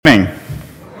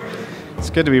It's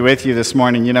good to be with you this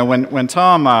morning. You know, when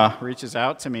Tom reaches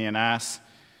out to me and asks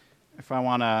if I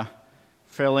want to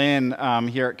fill in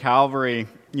here at Calvary,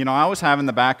 you know, I always have in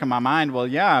the back of my mind, well,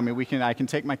 yeah, I mean, I can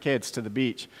take my kids to the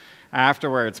beach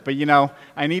afterwards. But, you know,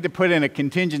 I need to put in a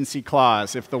contingency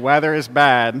clause if the weather is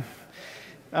bad.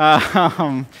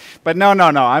 But no,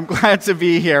 I'm glad to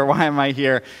be here. Why am I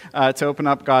here? To open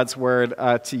up God's Word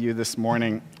to you this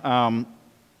morning. But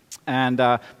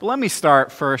let me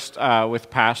start first with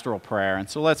pastoral prayer. And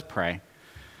so let's pray.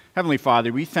 Heavenly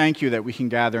Father, we thank you that we can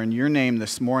gather in your name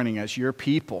this morning as your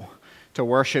people to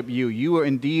worship you. You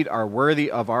indeed are worthy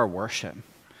of our worship.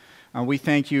 We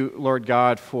thank you, Lord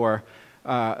God, for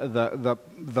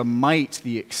the might,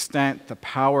 the extent, the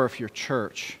power of your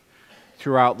church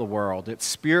throughout the world. Its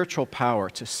spiritual power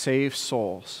to save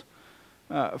souls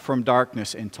from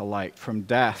darkness into light, from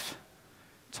death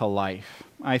to life.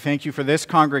 I thank you for this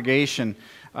congregation,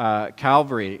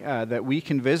 Calvary, that we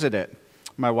can visit it,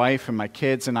 my wife and my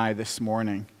kids and I this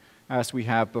morning, as we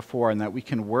have before, and that we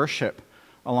can worship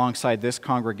alongside this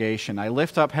congregation. I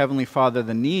lift up, Heavenly Father,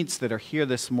 the needs that are here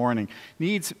this morning.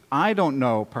 Needs I don't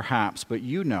know, perhaps, but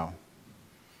you know.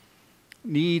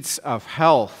 Needs of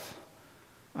health,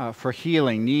 for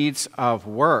healing. Needs of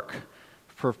work,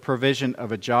 for provision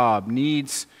of a job.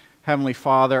 Needs, Heavenly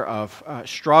Father, of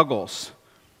struggles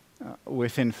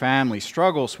within families,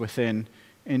 struggles within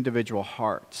individual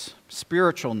hearts.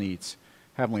 Spiritual needs,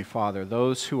 Heavenly Father,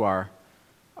 those who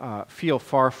feel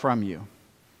far from you,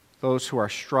 those who are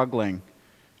struggling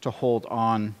to hold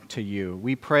on to you.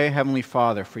 We pray, Heavenly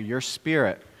Father, for your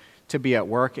Spirit to be at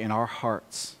work in our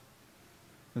hearts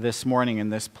this morning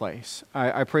in this place.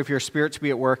 I pray for your Spirit to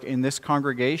be at work in this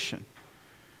congregation,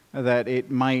 that it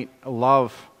might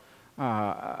love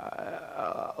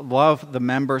the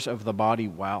members of the body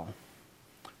well.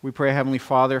 We pray, Heavenly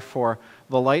Father, for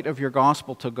the light of your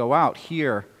gospel to go out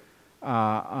here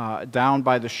down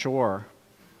by the shore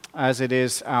as it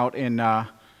is out in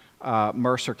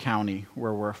Mercer County,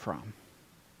 where we're from.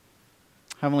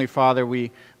 Heavenly Father, we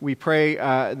pray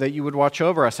that you would watch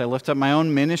over us. I lift up my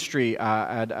own ministry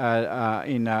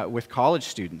with college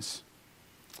students,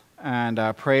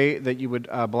 and pray that you would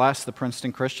bless the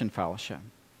Princeton Christian Fellowship,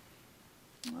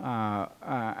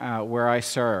 where I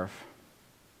serve.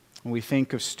 We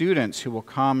think of students who will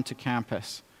come to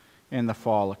campus in the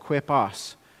fall. Equip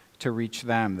us to reach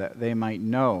them, that they might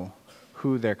know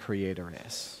who their Creator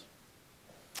is.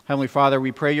 Heavenly Father,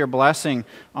 we pray your blessing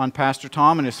on Pastor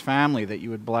Tom and his family, that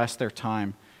you would bless their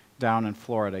time down in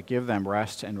Florida. Give them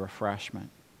rest and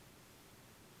refreshment.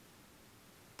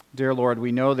 Dear Lord,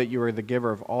 we know that you are the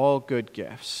giver of all good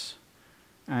gifts,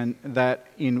 and that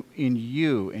in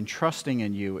you, in trusting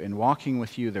in you, in walking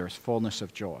with you, there is fullness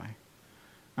of joy.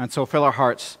 And so fill our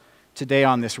hearts today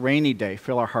on this rainy day,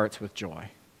 fill our hearts with joy,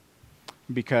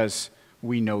 because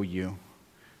we know you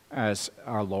as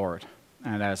our Lord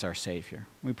and as our Savior.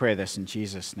 We pray this in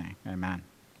Jesus' name. Amen.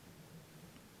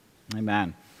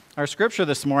 Amen. Our scripture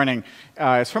this morning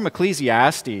is from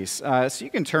Ecclesiastes. So you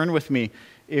can turn with me,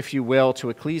 if you will, to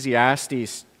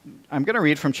Ecclesiastes. I'm going to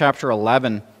read from chapter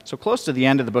 11, so close to the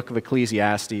end of the book of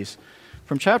Ecclesiastes,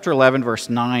 from chapter 11, verse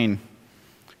 9,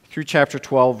 through chapter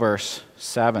 12, verse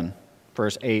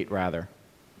 8, rather.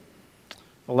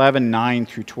 11:9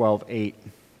 through 12:8.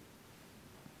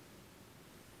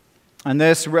 And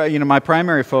this, my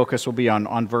primary focus will be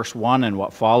on verse 1 and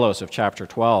what follows of chapter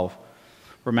 12.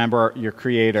 Remember your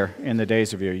Creator in the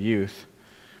days of your youth.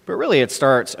 But really it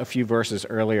starts a few verses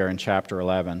earlier in chapter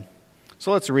 11.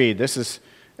 So let's read. This is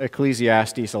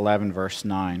Ecclesiastes 11, verse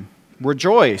 9.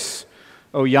 Rejoice,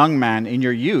 O young man, in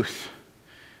your youth,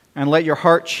 and let your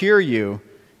heart cheer you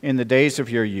in the days of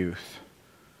your youth.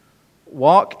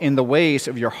 Walk in the ways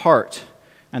of your heart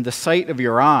and the sight of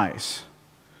your eyes.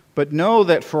 But know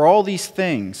that for all these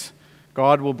things,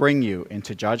 God will bring you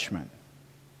into judgment.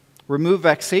 Remove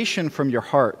vexation from your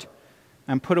heart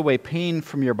and put away pain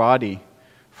from your body,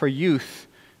 for youth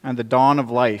and the dawn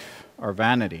of life are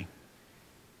vanity.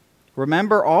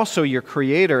 Remember also your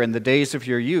Creator in the days of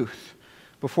your youth,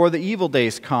 before the evil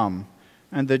days come,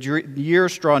 and the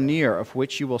years draw near, of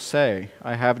which you will say,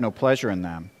 I have no pleasure in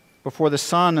them. Before the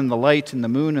sun and the light and the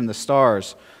moon and the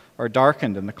stars are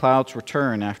darkened and the clouds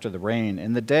return after the rain.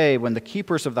 In the day when the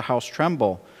keepers of the house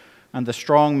tremble and the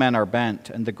strong men are bent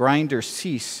and the grinders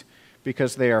cease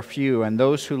because they are few, and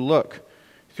those who look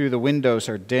through the windows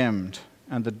are dimmed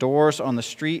and the doors on the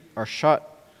street are shut.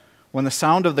 When the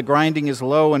sound of the grinding is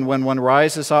low, and when one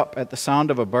rises up at the sound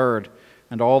of a bird,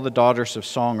 and all the daughters of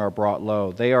song are brought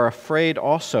low. They are afraid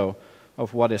also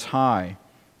of what is high,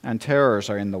 and terrors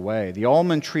are in the way. The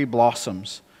almond tree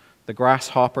blossoms, the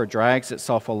grasshopper drags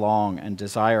itself along, and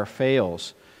desire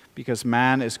fails, because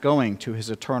man is going to his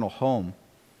eternal home.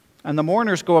 And the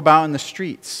mourners go about in the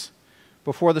streets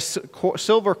before the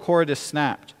silver cord is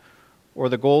snapped, or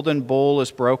the golden bowl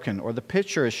is broken, or the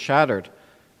pitcher is shattered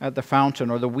at the fountain,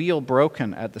 or the wheel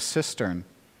broken at the cistern.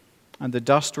 And the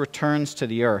dust returns to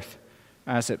the earth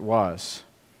as it was,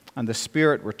 and the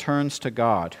spirit returns to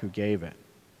God who gave it.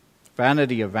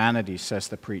 Vanity of vanities, says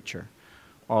the preacher.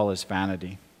 All is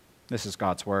vanity. This is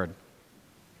God's word.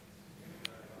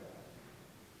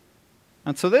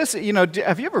 And so this,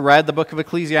 have you ever read the book of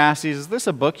Ecclesiastes? Is this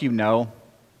a book you know?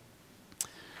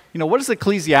 What is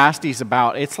Ecclesiastes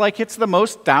about? It's like it's the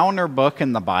most downer book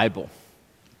in the Bible.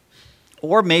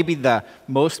 Or maybe the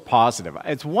most positive.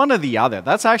 It's one or the other.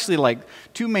 That's actually like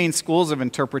two main schools of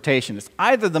interpretation. It's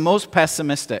either the most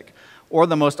pessimistic or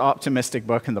the most optimistic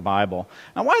book in the Bible.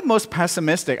 Now, why the most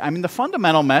pessimistic? I mean, the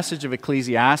fundamental message of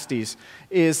Ecclesiastes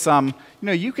is,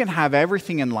 you can have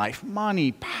everything in life: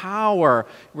 money, power,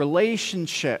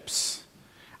 relationships.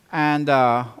 And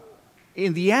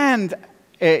in the end,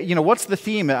 what's the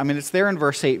theme? I mean, it's there in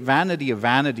verse 8. Vanity of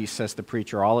vanities, says the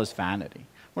preacher. All is vanity.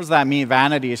 What does that mean?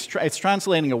 Vanity is it's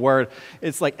translating a word.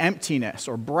 It's like emptiness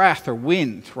or breath or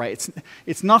wind, right?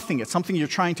 It's nothing. It's something you're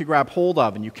trying to grab hold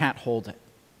of and you can't hold it,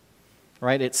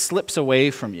 right? It slips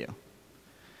away from you.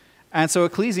 And so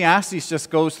Ecclesiastes just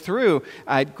goes through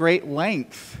at great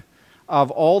length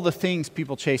of all the things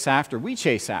people chase after, we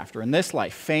chase after in this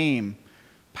life: fame,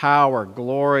 power,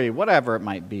 glory, whatever it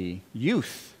might be,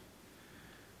 youth.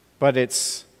 But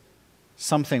it's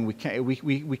something we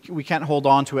can't hold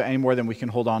on to it any more than we can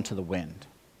hold on to the wind,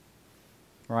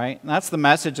 right? And that's the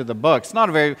message of the book. It's not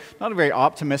a very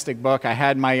optimistic book. I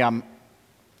had my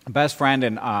best friend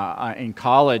in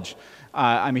college.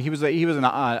 He was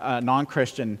a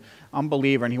non-Christian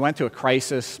unbeliever, and he went through a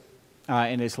crisis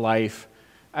in his life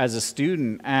as a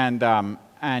student.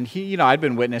 And he, I'd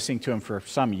been witnessing to him for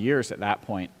some years at that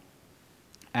point,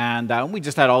 and we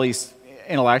just had all these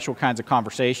intellectual kinds of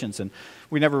conversations, and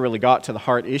we never really got to the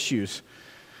heart issues.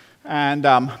 And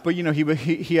but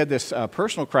he had this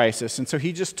personal crisis, and so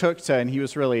he just took to, and he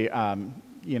was really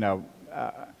in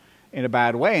a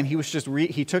bad way, and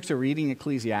he took to reading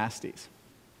Ecclesiastes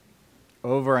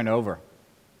over and over.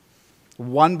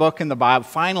 One book in the Bible.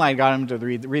 Finally, I got him to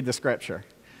read the scripture.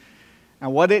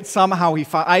 And what it somehow he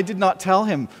found, I did not tell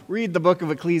him, read the book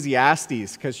of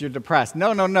Ecclesiastes because you're depressed.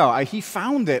 No. He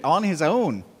found it on his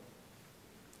own.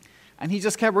 And he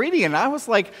just kept reading it. And I was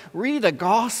like, read a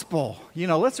gospel.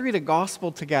 Let's read a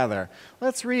gospel together.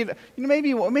 Let's read,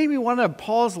 maybe one of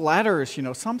Paul's letters,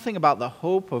 something about the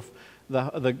hope of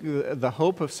the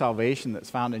hope of salvation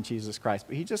that's found in Jesus Christ.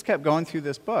 But he just kept going through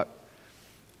this book.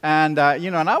 And,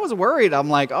 and I was worried. I'm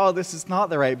like, oh, this is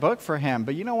not the right book for him.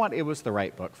 But you know what? It was the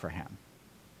right book for him.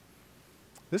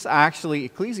 This actually,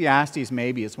 Ecclesiastes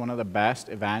maybe is one of the best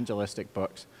evangelistic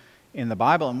books in the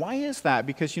Bible. And why is that?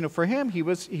 Because, for him,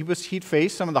 he'd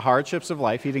faced some of the hardships of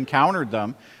life. He'd encountered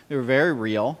them. They were very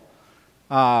real.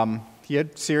 He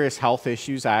had serious health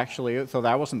issues, actually, so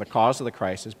that wasn't the cause of the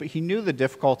crisis. But he knew the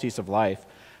difficulties of life,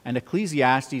 and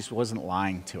Ecclesiastes wasn't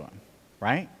lying to him,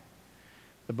 right?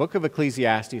 The book of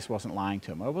Ecclesiastes wasn't lying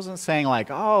to him. It wasn't saying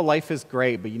like, oh, life is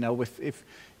great, but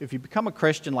if you become a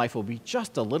Christian, life will be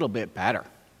just a little bit better,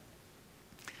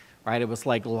 right? It was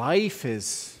like life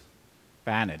is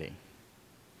vanity.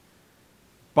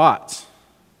 But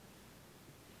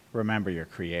remember your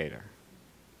Creator.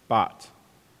 But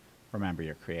remember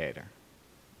your Creator.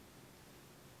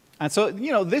 And so,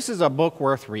 this is a book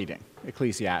worth reading,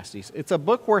 Ecclesiastes. It's a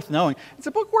book worth knowing. It's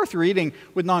a book worth reading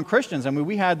with non-Christians. I mean,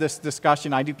 we had this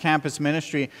discussion. I do campus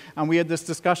ministry, and we had this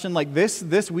discussion like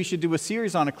this we should do a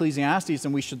series on Ecclesiastes,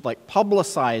 and we should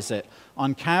publicize it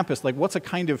on campus. Like, what's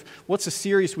a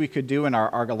series we could do in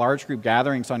our large group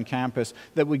gatherings on campus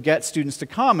that would get students to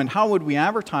come, and how would we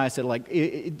advertise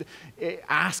it?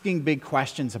 Asking big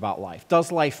questions about life.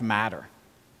 Does life matter?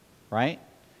 Right?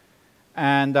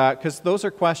 And because those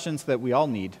are questions that we all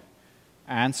need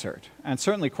answered, and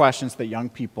certainly questions that young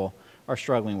people are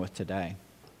struggling with today.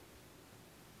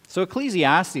 So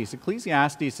Ecclesiastes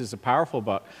is a powerful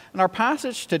book. And our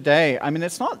passage today,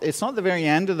 it's not the very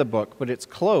end of the book, but it's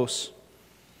close.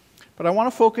 But I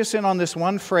want to focus in on this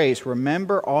one phrase,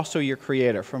 remember also your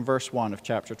Creator, from verse 1 of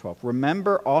chapter 12.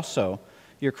 Remember also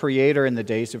your Creator in the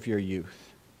days of your youth,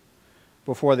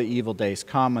 before the evil days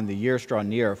come and the years draw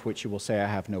near, of which you will say, I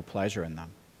have no pleasure in them.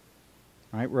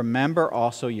 Right? Remember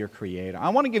also your Creator. I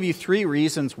want to give you 3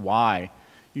 reasons why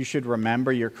you should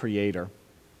remember your Creator.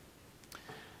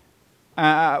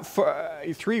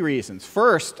 3 reasons.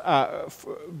 First,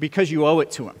 because you owe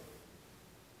it to Him.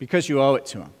 Because you owe it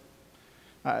to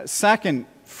Him. Second,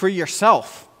 for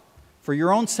yourself, for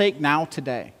your own sake now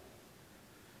today.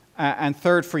 And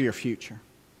third, for your future,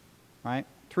 right?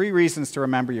 3 reasons to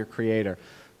remember your Creator.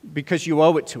 Because you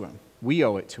owe it to Him. We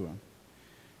owe it to Him.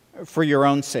 For your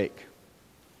own sake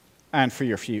and for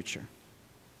your future.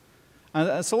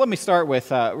 So let me start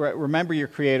with remember your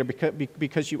Creator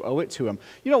because you owe it to Him.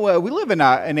 You know, we live in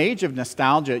an age of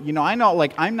nostalgia. You know, I know,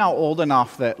 like, I'm now old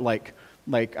enough that,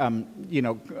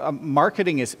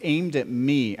 marketing is aimed at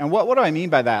me. And what do I mean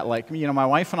by that? Like, you know, my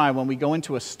wife and I, when we go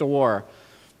into a store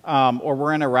or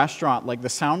we're in a restaurant, like, the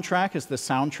soundtrack is the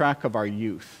soundtrack of our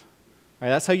youth. Right?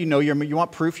 That's how you know you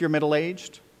want proof you're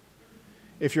middle-aged?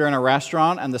 If you're in a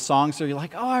restaurant and the songs are, you're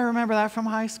like, oh, I remember that from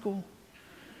high school.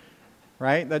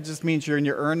 Right? That just means you're in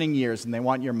your earning years and they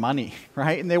want your money,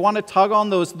 right? And they want to tug on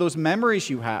those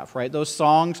memories you have, right? Those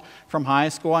songs from high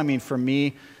school. I mean, for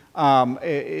me,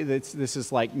 this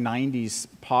is like 90s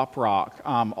pop rock,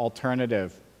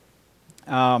 alternative.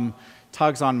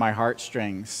 Tugs on my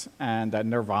heartstrings, and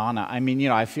Nirvana. I mean, you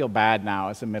know, I feel bad now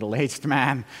as a middle-aged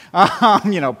man.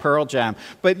 Pearl Jam.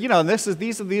 But, you know,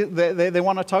 they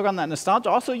want to tug on that nostalgia.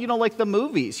 Also, you know, like the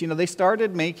movies. You know, they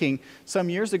started making, some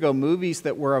years ago, movies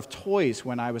that were of toys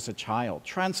when I was a child.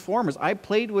 Transformers. I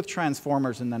played with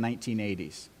Transformers in the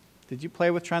 1980s. Did you play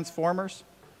with Transformers?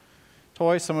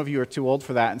 Toys? Some of you are too old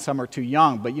for that, and some are too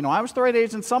young. But, you know, I was the right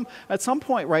age, and at some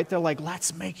point, right, they're like,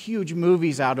 let's make huge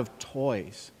movies out of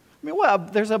toys. I mean, well,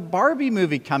 there's a Barbie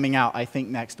movie coming out, I think,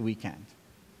 next weekend.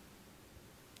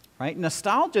 Right?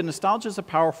 Nostalgia is a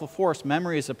powerful force.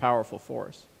 Memory is a powerful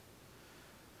force.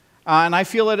 And I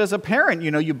feel it as a parent.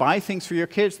 You know, you buy things for your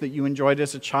kids that you enjoyed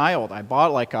as a child. I bought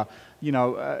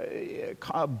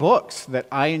books that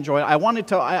I enjoyed. I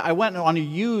went on a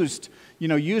used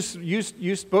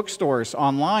bookstores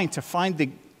online to find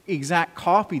the exact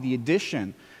copy, the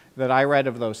edition that I read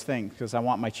of those things, because I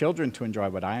want my children to enjoy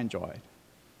what I enjoyed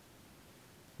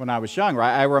when I was young,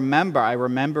 right? I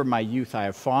remember my youth. I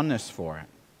have fondness for it.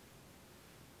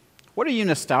 What are you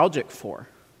nostalgic for?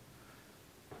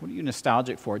 What are you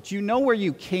nostalgic for? Do you know where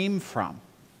you came from?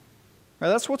 Right,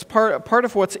 that's what's part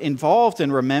of what's involved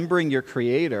in remembering your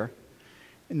Creator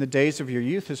in the days of your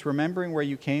youth, is remembering where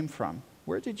you came from.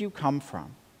 Where did you come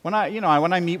from? When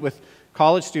I meet with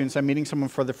college students, I'm meeting someone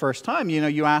for the first time, you know,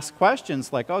 you ask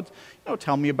questions like,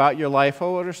 tell me about your life.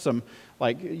 Oh, what are some,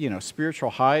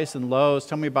 spiritual highs and lows?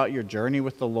 Tell me about your journey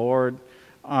with the Lord.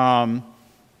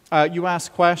 You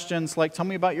ask questions like, tell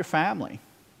me about your family,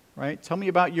 right? Tell me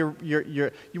about your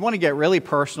you want to get really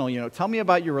personal, you know, tell me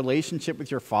about your relationship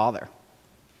with your father,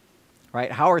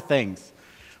 right? How are things?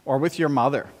 Or with your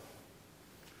mother.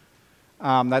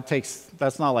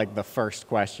 That's not like the first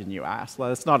question you ask.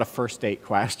 That's not a first date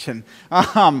question.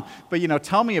 But, you know,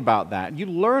 tell me about that. You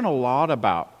learn a lot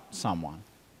about someone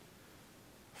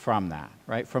from that,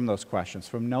 right? From those questions,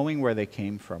 from knowing where they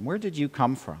came from. Where did you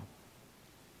come from?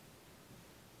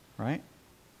 Right?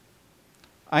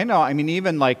 I know, I mean,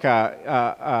 even like,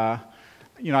 I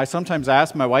sometimes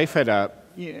ask, my wife had a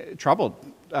troubled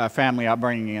family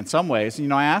upbringing in some ways. You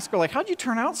know, I ask her, like, how'd you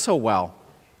turn out so well?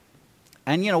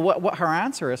 And you know what her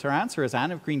answer is? Her answer is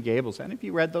Anne of Green Gables. Any of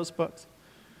you read those books?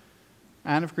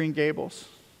 Anne of Green Gables?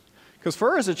 Because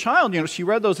for her as a child, you know, she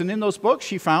read those, and in those books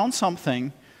she found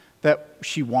something that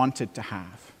she wanted to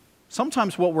have.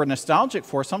 Sometimes what we're nostalgic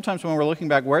for, sometimes when we're looking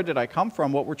back, where did I come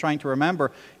from, what we're trying to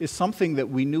remember is something that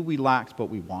we knew we lacked but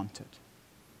we wanted.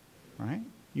 Right?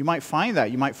 You might find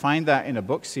that. You might find that in a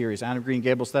book series. Anne of Green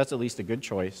Gables, that's at least a good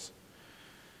choice.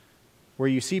 Where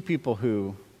you see people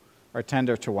who are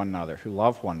tender to one another, who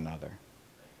love one another,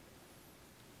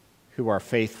 who are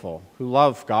faithful, who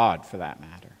love God for that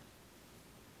matter.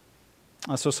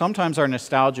 So sometimes our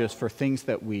nostalgia is for things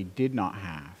that we did not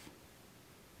have.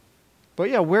 But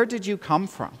yeah, where did you come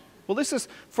from? Well, this is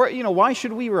for, you know, why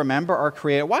should we remember our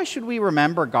Creator? Why should we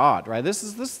remember God, right? This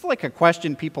is like a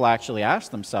question people actually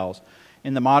ask themselves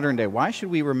in the modern day. Why should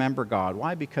we remember God?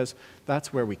 Why? Because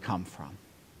that's where we come from.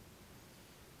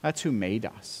 That's who made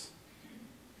us.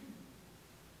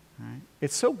 Right?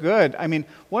 It's so good. I mean,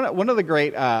 one of the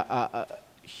great,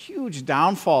 huge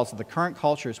downfalls of the current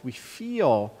culture is we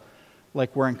feel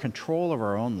like we're in control of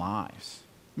our own lives.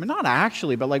 I mean, not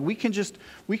actually, but like we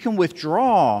can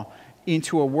withdraw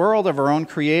into a world of our own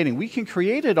creating. We can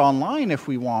create it online if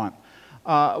we want.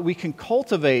 We can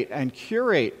cultivate and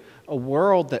curate a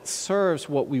world that serves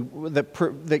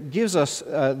that gives us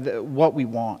what we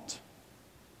want.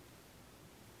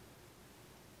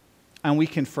 And we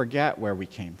can forget where we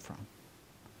came from.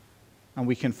 And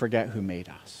we can forget who made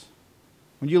us.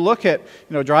 When you look at,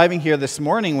 you know, driving here this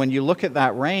morning, when you look at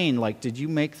that rain, like, did you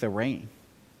make the rain?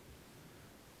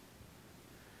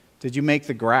 Did you make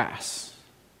the grass?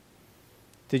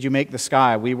 Did you make the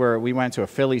sky? We went to a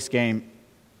Phillies game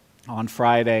on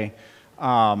Friday,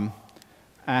 and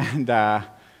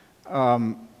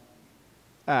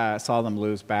saw them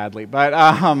lose badly. But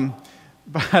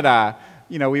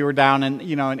we were down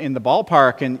in the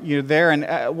ballpark, and you're there.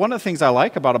 And one of the things I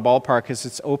like about a ballpark is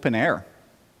it's open air.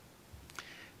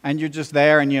 And you're just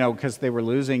there, and because they were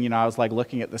losing, I was like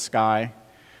looking at the sky.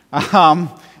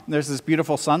 There's this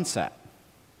beautiful sunset.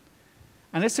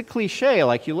 And it's a cliche,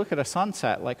 like you look at a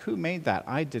sunset, like who made that?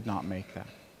 I did not make that.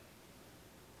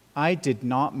 I did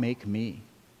not make me.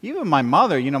 Even my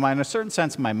mother, in a certain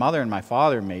sense, my mother and my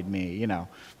father made me,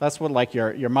 That's what like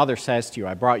your mother says to you,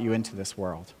 I brought you into this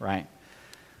world, right?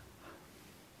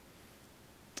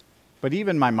 But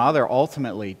even my mother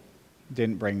ultimately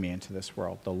didn't bring me into this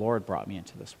world. The Lord brought me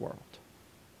into this world.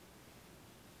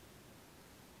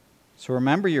 So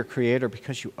remember your Creator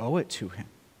because you owe it to Him.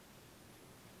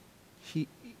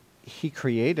 He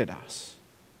created us.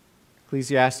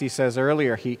 Ecclesiastes says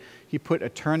earlier, he put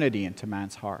eternity into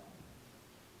man's heart.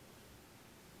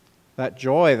 That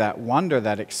joy, that wonder,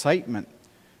 that excitement,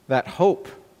 that hope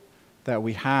that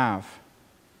we have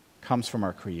comes from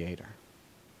our Creator.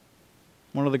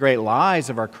 One of the great lies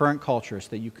of our current culture is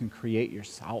that you can create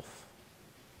yourself.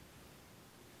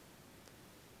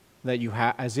 That you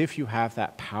have, as if you have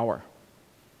that power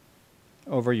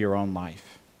over your own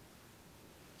life.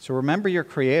 So remember your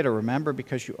Creator. Remember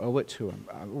because you owe it to Him.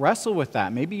 Wrestle with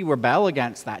that. Maybe you rebel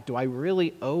against that. Do I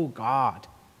really owe God?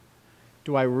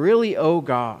 Do I really owe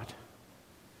God?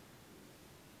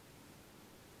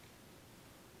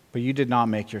 But you did not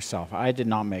make yourself. I did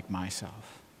not make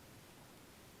myself.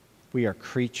 We are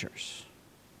creatures.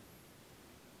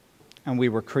 And we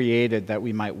were created that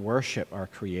we might worship our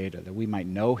Creator, that we might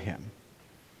know Him,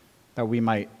 that we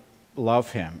might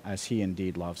love Him as He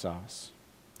indeed loves us.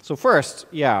 So first,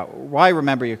 why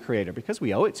remember your Creator? Because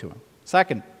we owe it to Him.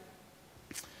 Second,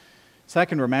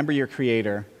 remember your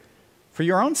Creator for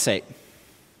your own sake.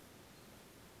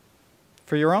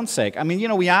 For your own sake. I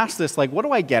mean, we ask this, like, what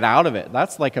do I get out of it?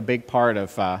 That's like a big part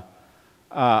of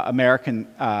American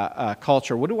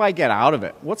culture. What do I get out of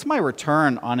it? What's my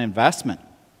return on investment?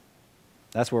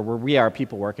 That's where we are,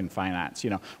 people work in finance.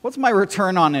 What's my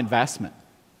return on investment?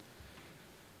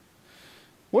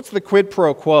 What's the quid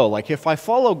pro quo? Like, if I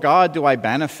follow God, do I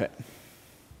benefit?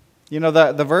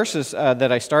 The verses that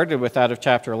I started with out of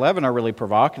chapter 11 are really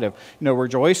provocative.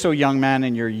 Rejoice, O young man,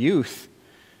 in your youth.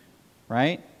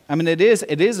 Right? I mean, it is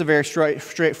a very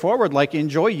straightforward, like,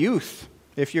 enjoy youth.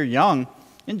 If you're young,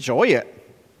 enjoy it.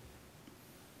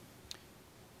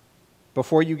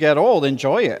 Before you get old,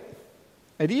 enjoy it.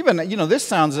 And even,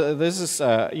 this is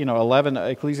 11,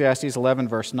 Ecclesiastes 11,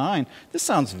 verse 9. This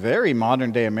sounds very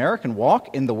modern day American.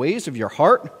 Walk in the ways of your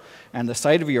heart and the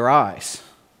sight of your eyes.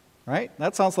 Right?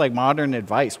 That sounds like modern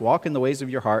advice. Walk in the ways of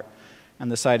your heart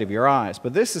and the sight of your eyes.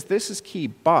 But this is key.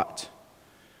 But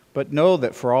know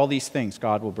that for all these things,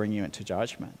 God will bring you into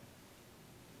judgment.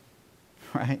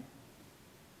 Right?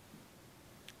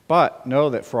 But know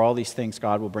that for all these things,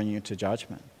 God will bring you into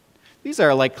judgment. These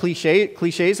are like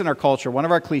cliches in our culture. One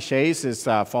of our cliches is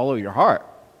follow your heart.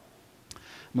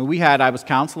 I mean, I was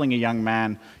counseling a young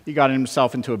man. He got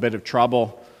himself into a bit of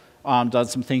trouble, done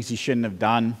some things he shouldn't have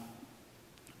done,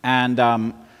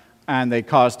 and they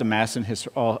caused a mess in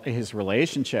his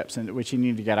relationships, which he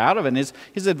needed to get out of. And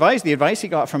his advice, the advice he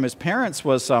got from his parents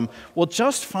was, well,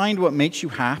 just find what makes you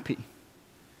happy.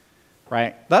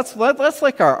 Right? That's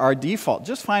like our default.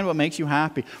 Just find what makes you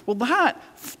happy. Well,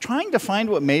 trying to find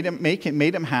what made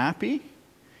him happy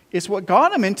is what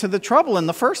got him into the trouble in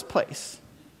the first place.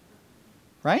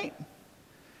 Right?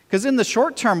 Because in the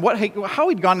short term, how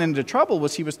he'd gotten into trouble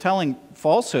was he was telling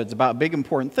falsehoods about big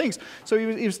important things. So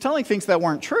he was telling things that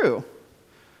weren't true.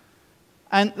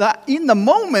 And that in the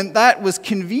moment, that was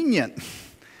convenient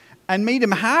and made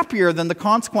him happier than the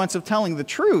consequence of telling the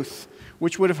truth,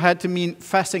 which would have had to mean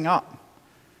fessing up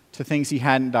to things he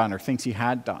hadn't done or things he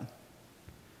had done.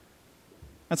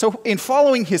 And so in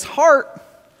following his heart,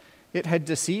 it had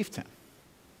deceived him.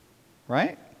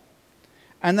 Right?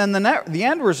 And then the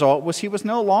end result was he was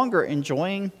no longer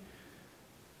enjoying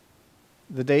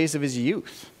the days of his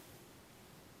youth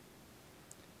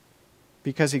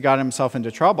because he got himself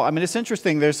into trouble. I mean, it's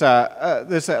interesting. There's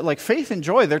like faith and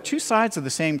joy. They're two sides of the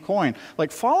same coin.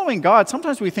 Like following God,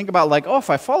 sometimes we think about like, oh, if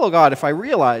I follow God, if I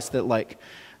realize that like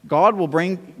God will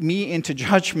bring me into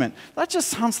judgment, that just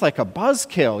sounds like a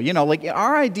buzzkill. Like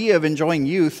our idea of enjoying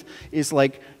youth is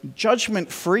like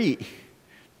judgment-free,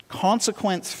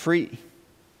 consequence-free.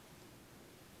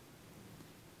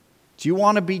 Do you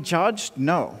want to be judged?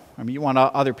 No. I mean, you want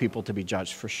other people to be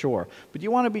judged for sure. But do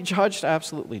you want to be judged?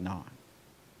 Absolutely not.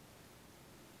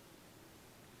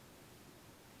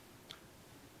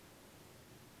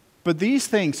 But these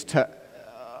things,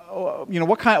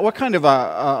 what kind of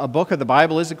a book of the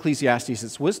Bible is Ecclesiastes?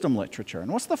 It's wisdom literature.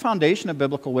 And what's the foundation of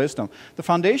biblical wisdom? The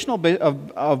foundation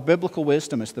of biblical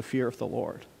wisdom is the fear of the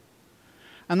Lord.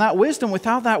 And that wisdom,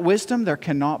 without that wisdom, there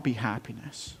cannot be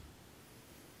happiness.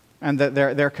 And that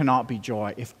there cannot be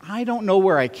joy. If I don't know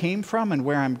where I came from and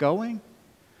where I'm going,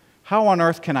 how on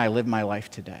earth can I live my life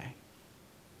today?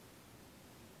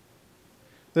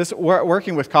 This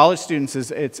working with college students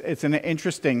it's an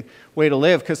interesting way to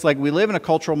live, because we live in a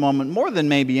cultural moment more than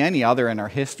maybe any other in our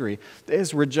history that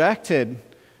has rejected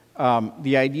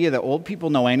the idea that old people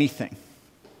know anything,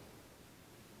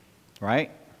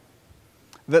 right?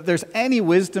 That there's any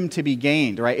wisdom to be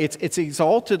gained, right? It's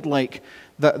exalted like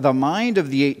the mind of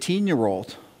the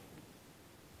 18-year-old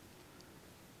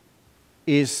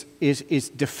is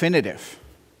definitive.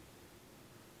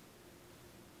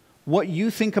 What you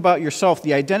think about yourself,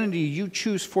 the identity you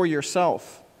choose for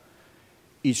yourself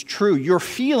is true. Your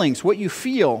feelings, what you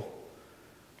feel,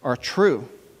 are true.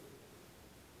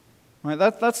 Right?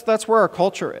 That's where our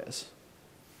culture is.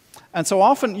 And so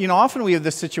often we have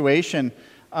this situation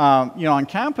on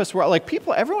campus where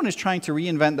everyone is trying to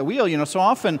reinvent the wheel. So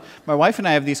often my wife and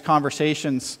I have these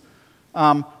conversations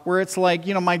where it's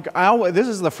this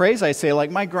is the phrase I say,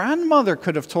 my grandmother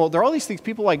could have told, there are all these things,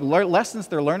 people lessons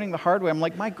they're learning the hard way. I'm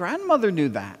like, my grandmother knew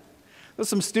that. There's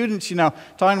some students,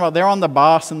 talking about they're on the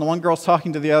bus and the one girl's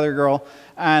talking to the other girl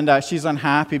and she's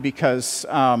unhappy because,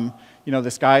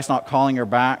 this guy's not calling her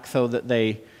back so that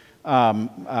they,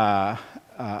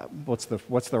 what's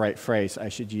the right phrase I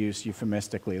should use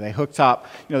euphemistically? They hooked up,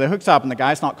 and the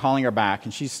guy's not calling her back,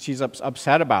 and she's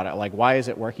upset about it. Why is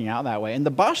it working out that way? And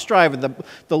the bus driver,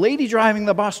 the lady driving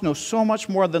the bus, knows so much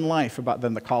more than life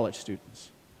than the college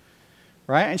students,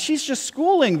 right? And she's just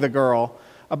schooling the girl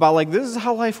about this is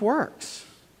how life works,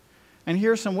 and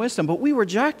here's some wisdom. But we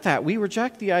reject that. We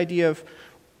reject the idea of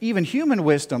even human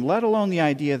wisdom, let alone the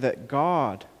idea that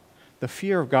God. The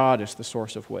fear of God is the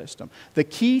source of wisdom. The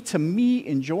key to me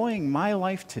enjoying my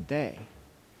life today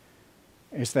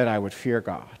is that I would fear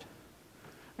God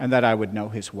and that I would know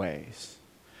His ways.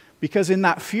 Because in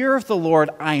that fear of the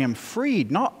Lord, I am freed,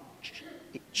 not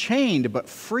chained, but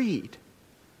freed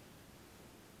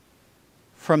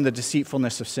from the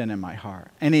deceitfulness of sin in my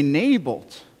heart and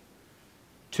enabled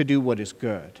to do what is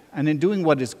good. And in doing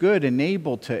what is good,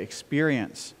 enabled to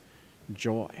experience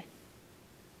joy.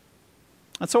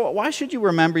 And so why should you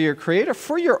remember your Creator?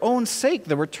 For your own sake.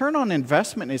 The return on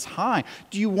investment is high.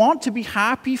 Do you want to be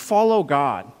happy? Follow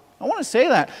God. I want to say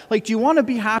that. Do you want to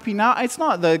be happy now?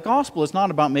 The gospel is not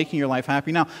about making your life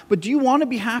happy now. But do you want to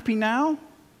be happy now?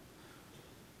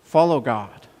 Follow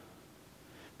God.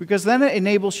 Because then it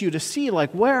enables you to see,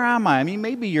 where am I? I mean,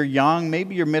 maybe you're young,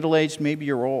 maybe you're middle-aged, maybe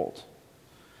you're old.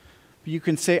 But you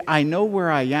can say, I know where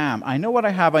I am. I know what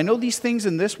I have. I know these things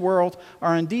in this world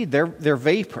are indeed, they're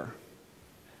vapor.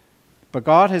 But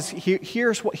God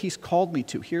here's what He's called me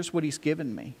to. Here's what He's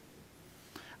given me.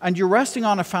 And you're resting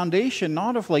on a foundation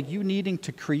not of you needing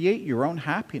to create your own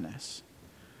happiness,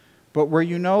 but where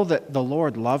you know that the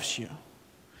Lord loves you.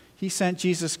 He sent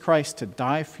Jesus Christ to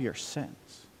die for your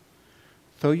sins,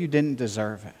 though you didn't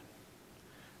deserve it.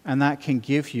 And that can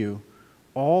give you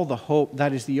all the hope.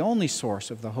 That is the only source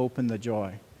of the hope and the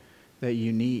joy that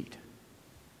you need.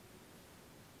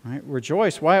 Right?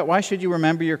 Rejoice. Why should you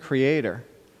remember your Creator?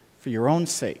 For your own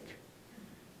sake,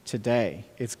 today,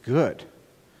 it's good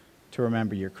to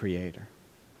remember your Creator.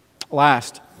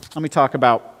 Last, let me talk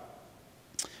about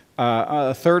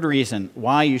a third reason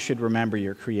why you should remember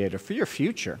your Creator. For your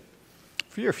future.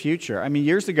 For your future. I mean,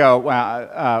 years ago,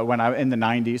 when in the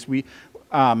 90s,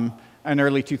 in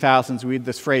early 2000s, we had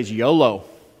this phrase, YOLO.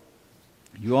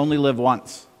 You only live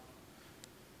once.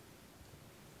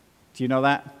 Do you know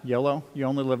that? YOLO? You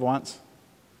only live once?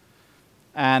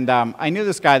 And I knew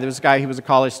this guy. There was a guy, he was a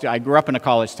college student. I grew up in a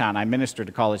college town. I minister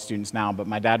to college students now, but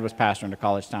my dad was pastoring a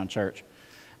college town church.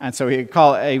 And so he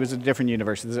was at a different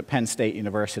university. This is at Penn State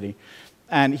University.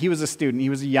 And he was a student. He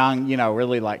was a young,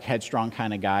 really headstrong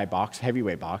kind of guy,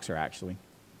 heavyweight boxer, actually.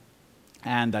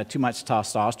 And too much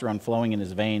testosterone flowing in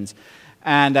his veins.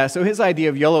 And so his idea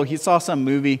of YOLO, he saw some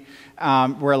movie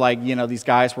where, these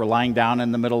guys were lying down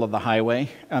in the middle of the highway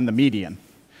on the median,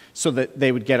 so that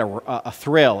they would get a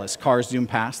thrill as cars zoom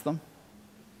past them,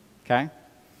 okay?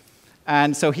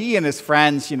 And so he and his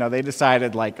friends, they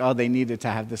decided, they needed to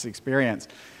have this experience.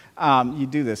 You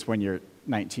do this when you're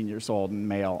 19 years old and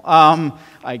male,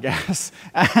 I guess.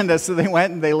 And so they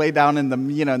went and they lay down in the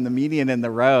median in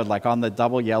the road, on the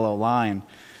double yellow line.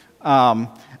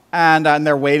 And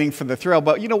they're waiting for the thrill.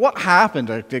 But what happened?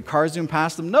 Did cars zoom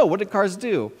past them? No. What did cars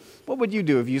do? What would you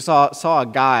do if you saw a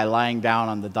guy lying down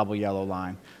on the double yellow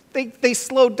line? They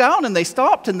slowed down and they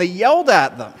stopped and they yelled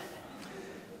at them,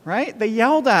 right? They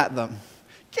yelled at them.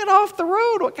 Get off the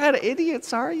road. What kind of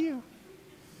idiots are you?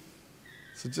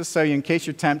 So just so in case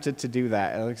you're tempted to do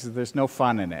that, there's no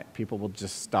fun in it. People will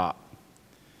just stop,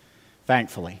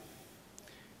 thankfully.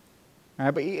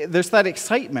 Right, but there's that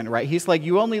excitement, right? He's like,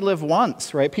 you only live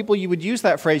once, right? People, you would use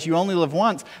that phrase, you only live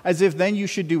once, as if then you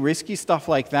should do risky stuff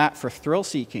like that for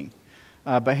thrill-seeking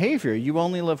behavior. You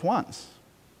only live once.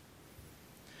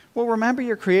 Well, remember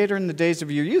your Creator in the days of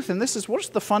your youth. And what's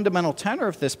the fundamental tenor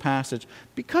of this passage?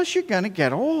 Because you're going to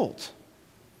get old.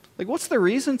 Like, what's the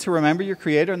reason to remember your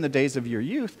Creator in the days of your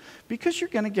youth? Because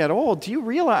you're going to get old. Do you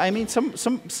realize, I mean,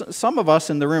 some of us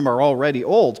in the room are already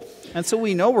old, and so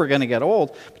we know we're going to get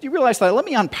old. But you realize that? Let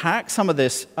me unpack some of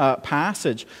this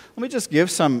passage. Let me just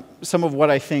give some of what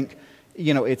I think,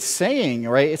 it's saying,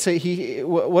 right?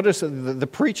 What is the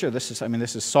preacher, this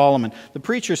is Solomon. The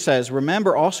preacher says,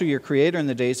 remember also your Creator in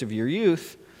the days of your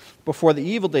youth, before the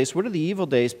evil days. What are the evil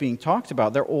days being talked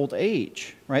about? They're old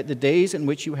age, right? The days in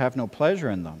which you have no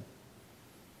pleasure in them.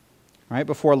 Right,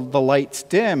 before the lights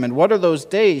dim. And what are those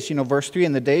days? Verse 3,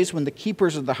 in the days when the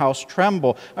keepers of the house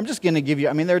tremble. I'm just going to give you,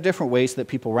 there are different ways that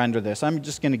people render this. I'm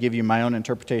just going to give you my own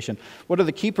interpretation. What are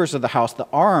the keepers of the house? The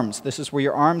arms. This is where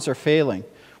your arms are failing.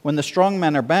 When the strong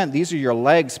men are bent, these are your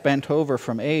legs bent over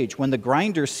from age. When the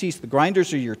grinders cease, the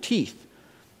grinders are your teeth.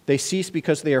 They cease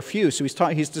because they are few. So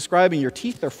he's describing your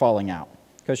teeth are falling out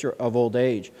because you're of old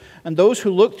age. And those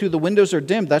who look through the windows are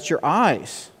dimmed. That's your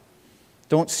eyes.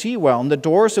 Don't see well, and the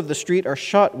doors of the street are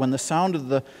shut when the sound of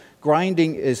the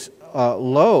grinding is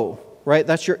low, right?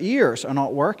 That's your ears are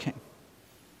not working.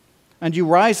 And you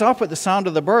rise up at the sound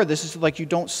of the bird. This is like you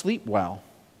don't sleep well.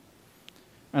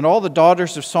 And all the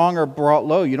daughters of song are brought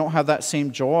low. You don't have that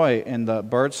same joy in the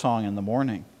bird song in the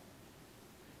morning.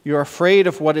 You're afraid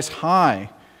of what is high,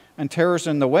 and terror's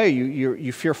in the way.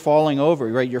 You fear falling over,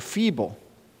 right? You're feeble.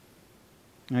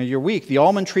 You're weak. The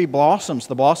almond tree blossoms.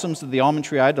 The blossoms of the almond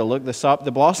tree, I had to look this up.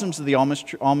 The blossoms of the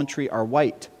almond tree are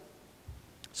white.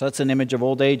 So that's an image of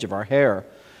old age, of our hair.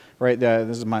 Right,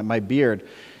 this is my beard.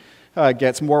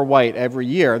 Gets more white every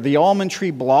year. The almond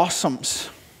tree blossoms.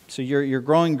 So you're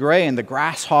growing gray, and the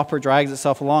grasshopper drags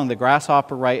itself along. The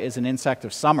grasshopper, right, is an insect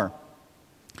of summer.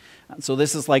 So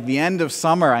this is like the end of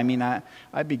summer. I'm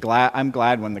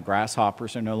glad when the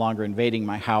grasshoppers are no longer invading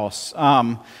my house.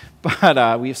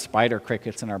 But we have spider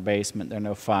crickets in our basement. They're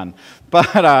no fun.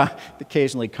 But they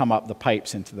occasionally come up the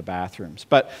pipes into the bathrooms.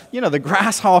 But, the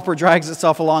grasshopper drags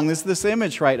itself along. This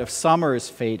image, right, of summer is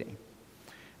fading.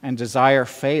 And desire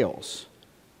fails,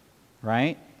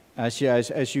 right? As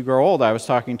you grow old, I was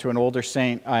talking to an older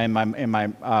saint in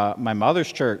my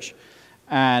mother's church.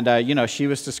 And, she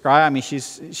was describing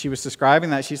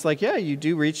that. She's like, yeah, you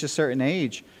do reach a certain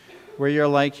age where you're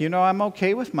like, I'm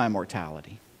okay with my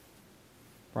mortality,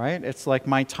 right? It's like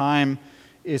my time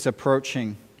is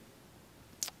approaching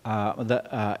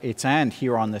its end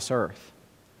here on this earth.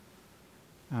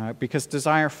 Because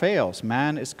desire fails.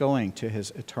 Man is going to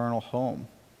his eternal home,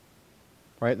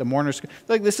 right? The mourners,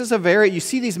 like this is you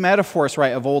see these metaphors,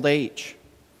 right, of old age.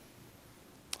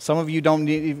 Some of you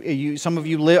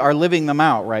are living them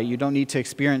out, right? You don't need to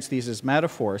experience these as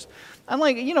metaphors. And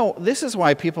this is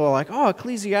why people are like, oh,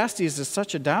 Ecclesiastes is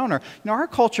such a downer. Our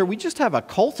culture, we just have a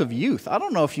cult of youth. I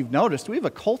don't know if you've noticed, we have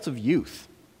a cult of youth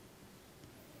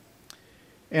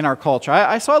in our culture.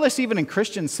 I saw this even in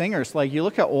Christian singers. Like you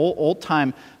look at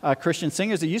old-time Christian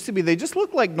singers, it used to be they just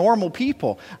look like normal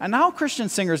people. And now Christian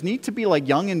singers need to be like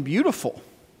young and beautiful.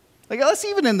 Like that's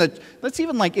even in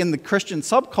the Christian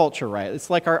subculture, right? It's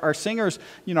like our singers,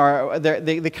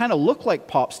 they kind of look like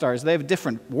pop stars. They have a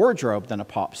different wardrobe than a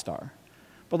pop star,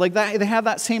 but like that, they have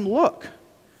that same look,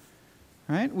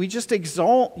 right? We just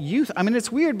exalt youth.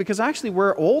 It's weird because actually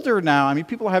we're older now.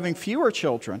 People are having fewer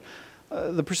children.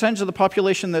 The percentage of the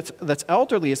population that's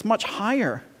elderly is much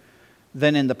higher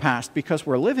than in the past because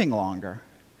we're living longer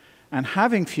and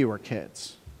having fewer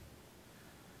kids.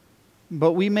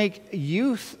 But we make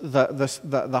youth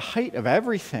the height of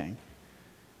everything,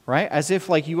 right? As if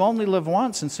like you only live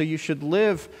once, and so you should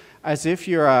live as if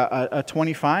you're a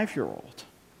 25-year-old.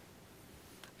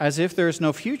 As if there's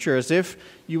no future, as if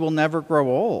you will never grow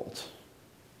old.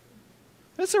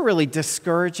 It's a really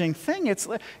discouraging thing. It's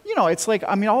like,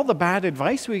 all the bad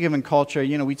advice we give in culture,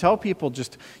 we tell people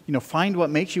just, find what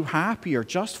makes you happy, or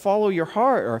just follow your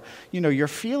heart, or, your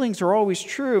feelings are always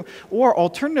true. Or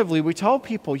alternatively, we tell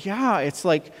people, it's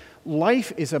like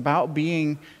life is about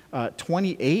being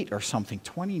 28 or something,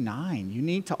 29. You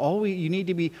need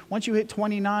to be, once you hit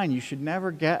 29, you should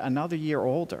never get another year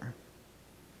older.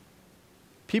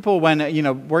 People,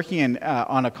 when, working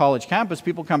on a college campus,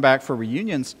 people come back for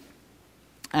reunions.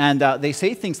 And they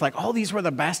say things like, oh, these were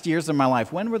the best years of my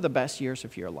life. When were the best years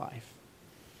of your life?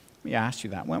 Let me ask you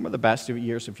that. When were the best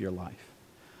years of your life?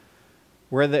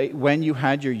 Were they when you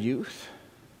had your youth?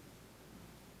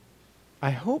 I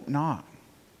hope not.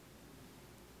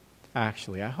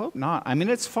 Actually, I hope not. I mean,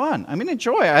 it's fun. I mean,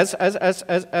 enjoy. As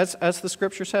the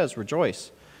scripture says,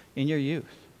 rejoice in your youth.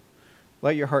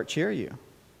 Let your heart cheer you.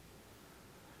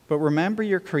 But remember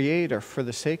your Creator for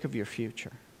the sake of your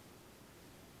future.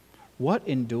 What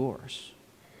endures?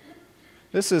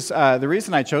 This is the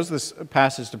reason I chose this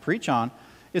passage to preach on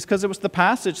is because it was the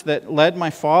passage that led my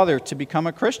father to become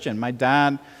a Christian. My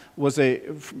dad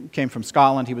came from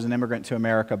Scotland. He was an immigrant to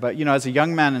America. But, as a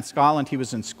young man in Scotland, he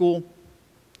was in school.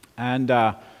 And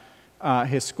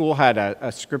his school had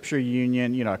a Scripture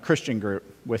Union, a Christian group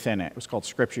within it. It was called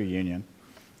Scripture Union.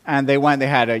 And they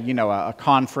had a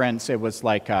conference. It was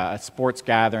like a sports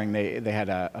gathering. They had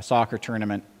a soccer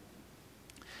tournament.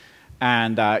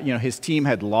 And, his team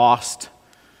had lost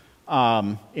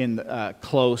in a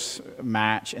close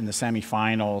match in the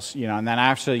semifinals, and then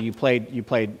after you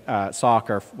played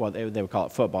soccer, well, they would call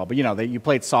it football, but, you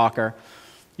played soccer,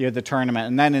 you had the tournament,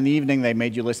 and then in the evening they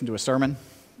made you listen to a sermon.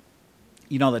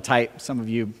 The type, some of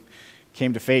you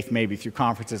came to faith maybe through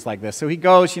conferences like this. So he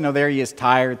goes, there he is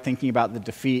tired, thinking about the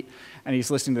defeat, and he's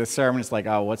listening to the sermon. It's like,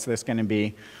 oh, what's this going to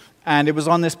be? And it was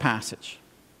on this passage,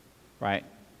 right?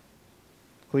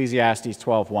 Ecclesiastes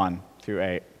 12:1 through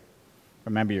 8.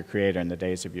 Remember your Creator in the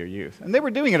days of your youth. And they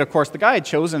were doing it, of course. The guy had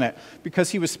chosen it because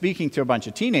he was speaking to a bunch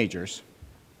of teenagers.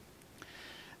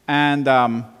 And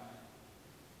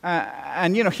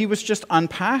he was just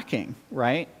unpacking,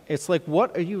 right? It's like,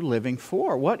 what are you living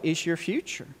for? What is your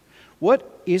future?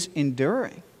 What is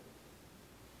enduring?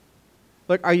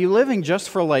 Like, are you living just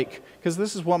for because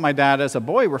this is what my dad as a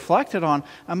boy reflected on,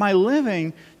 am I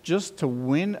living just to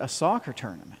win a soccer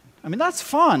tournament? I mean, that's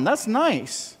fun, that's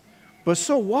nice, but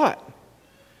so what?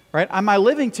 Right? Am I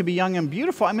living to be young and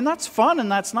beautiful? I mean, that's fun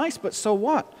and that's nice, but so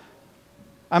what?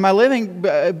 Am I living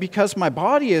because my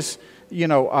body is,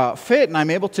 fit and I'm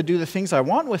able to do the things I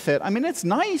want with it? I mean, it's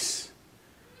nice,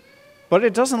 but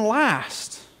it doesn't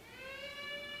last.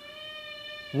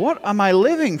 What am I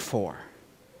living for?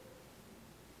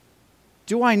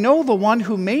 Do I know the one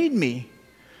who made me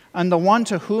and the one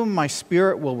to whom my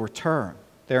spirit will return?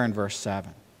 There in verse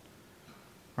 7.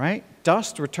 Right?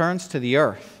 Dust returns to the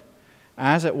earth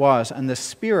as it was, and the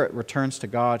spirit returns to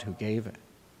God who gave it.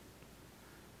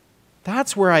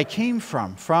 That's where I came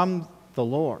from the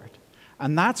Lord.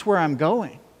 And that's where I'm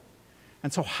going.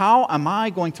 And so how am I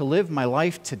going to live my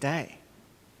life today?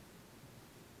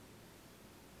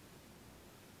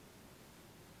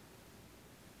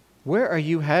 Where are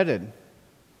you headed,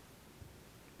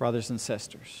 brothers and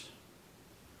sisters?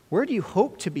 Where do you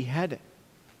hope to be headed?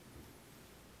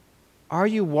 Are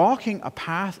you walking a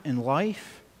path in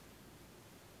life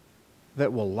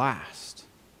that will last?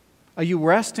 Are you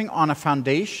resting on a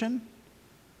foundation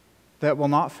that will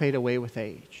not fade away with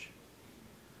age?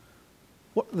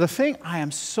 The thing I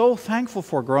am so thankful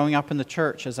for growing up in the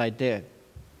church as I did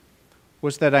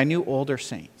was that I knew older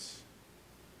saints.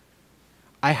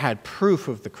 I had proof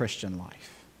of the Christian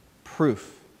life.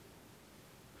 Proof.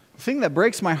 The thing that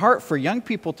breaks my heart for young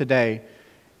people today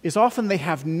is often they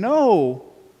have no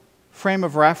frame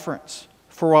of reference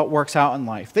for what works out in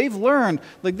life. They've learned,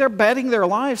 they're betting their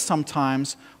lives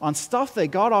sometimes on stuff they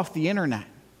got off the internet.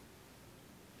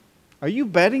 Are you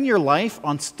betting your life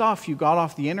on stuff you got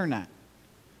off the internet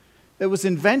that was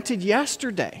invented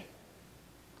yesterday?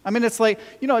 I mean, it's like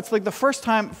the first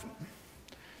time.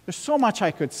 There's so much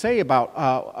I could say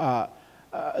about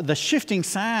the shifting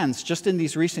sands just in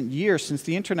these recent years since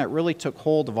the internet really took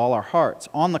hold of all our hearts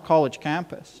on the college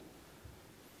campus.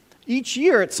 Each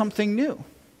year it's something new.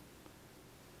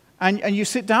 And you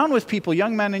sit down with people,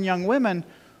 young men and young women,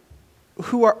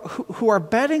 who are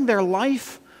betting their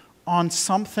life on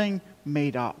something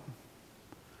made up,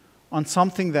 on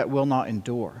something that will not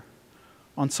endure,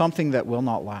 on something that will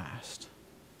not last.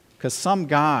 Because some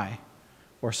guy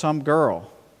or some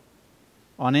girl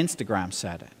on Instagram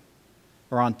said it,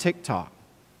 or on TikTok,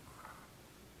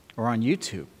 or on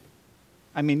YouTube.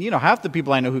 I mean, half the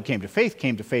people I know who came to faith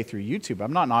through YouTube.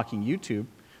 I'm not knocking YouTube.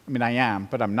 I mean, I am,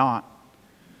 but I'm not.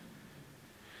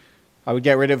 I would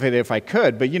get rid of it if I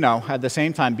could, but, at the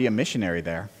same time, be a missionary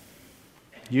there.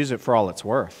 Use it for all it's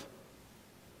worth.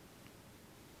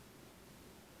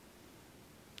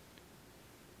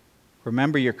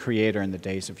 Remember your Creator in the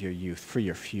days of your youth for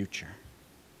your future.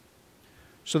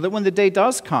 So that when the day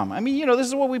does come, this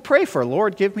is what we pray for.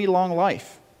 Lord, give me long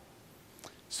life.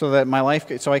 So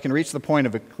I can reach the point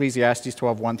of Ecclesiastes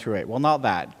 12:1 through 8. Well, not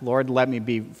that. Lord, let me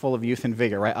be full of youth and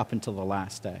vigor right up until the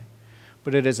last day.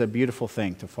 but it is a beautiful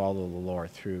thing to follow the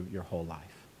Lord through your whole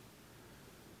life.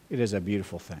 It is a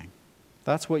beautiful thing.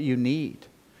 That's what you need.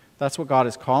 That's what God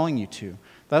is calling you to.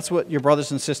 That's what your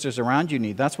brothers and sisters around you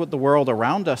need. That's what the world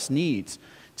around us needs,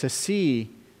 to see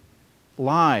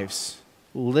lives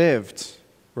lived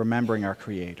remembering our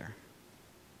Creator.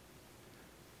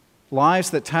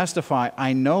 Lives that testify,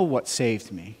 I know what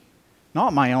saved me,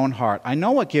 not my own heart. I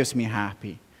know what gives me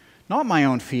happy, not my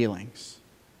own feelings.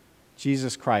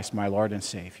 Jesus Christ, my Lord and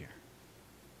Savior,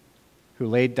 who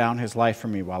laid down his life for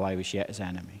me while I was yet his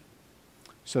enemy,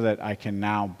 so that I can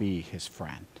now be his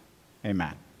friend.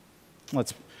 Amen.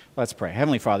 Let's pray.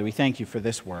 Heavenly Father, we thank you for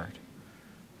this word.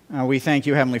 We thank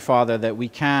you, Heavenly Father, that we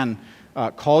can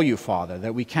call you Father,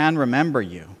 that we can remember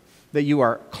you, that you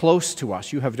are close to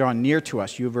us. You have drawn near to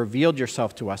us. You have revealed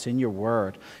yourself to us in your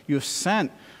word. You have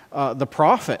sent the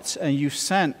prophets, and you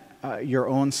sent your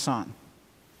own Son.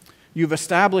 You've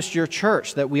established your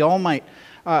church that we all might,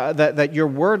 that your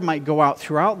word might go out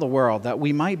throughout the world, that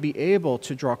we might be able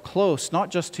to draw close, not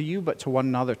just to you, but to one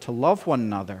another, to love one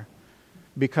another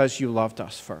because you loved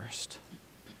us first.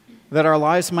 That our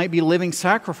lives might be living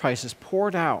sacrifices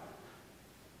poured out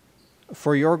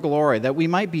for your glory, that we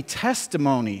might be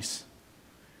testimonies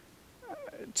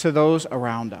to those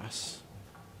around us,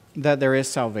 that there is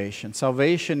salvation.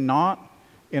 Salvation not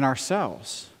in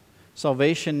ourselves,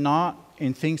 salvation not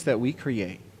in things that we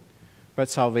create, but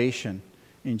salvation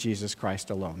in Jesus Christ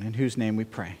alone, in whose name we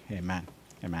pray. Amen.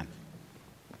 Amen.